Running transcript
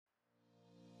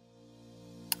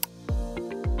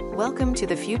Welcome to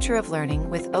the future of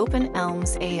learning with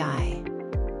openelms AI.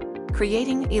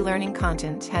 Creating e-learning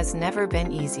content has never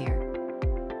been easier.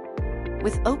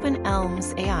 With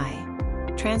openelms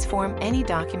AI, transform any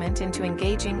document into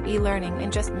engaging e-learning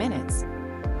in just minutes.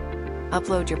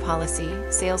 Upload your policy,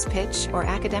 sales pitch, or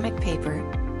academic paper,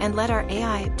 and let our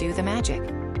AI do the magic.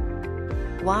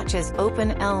 Watch as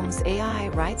openelms AI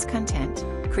writes content,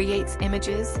 creates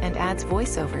images, and adds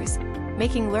voiceovers,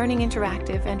 making learning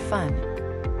interactive and fun.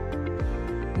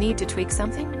 Need to tweak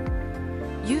something?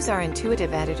 Use our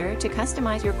intuitive editor to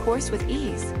customize your course with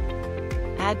ease.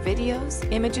 Add videos,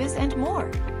 images, and more.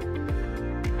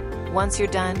 Once you're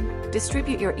done,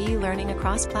 distribute your e-learning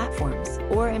across platforms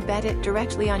or embed it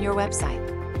directly on your website.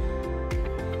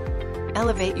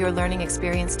 Elevate your learning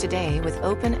experience today with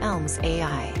openelms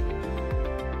AI.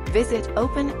 Visit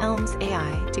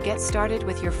openelms.ai to get started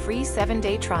with your free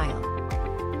 7-day trial.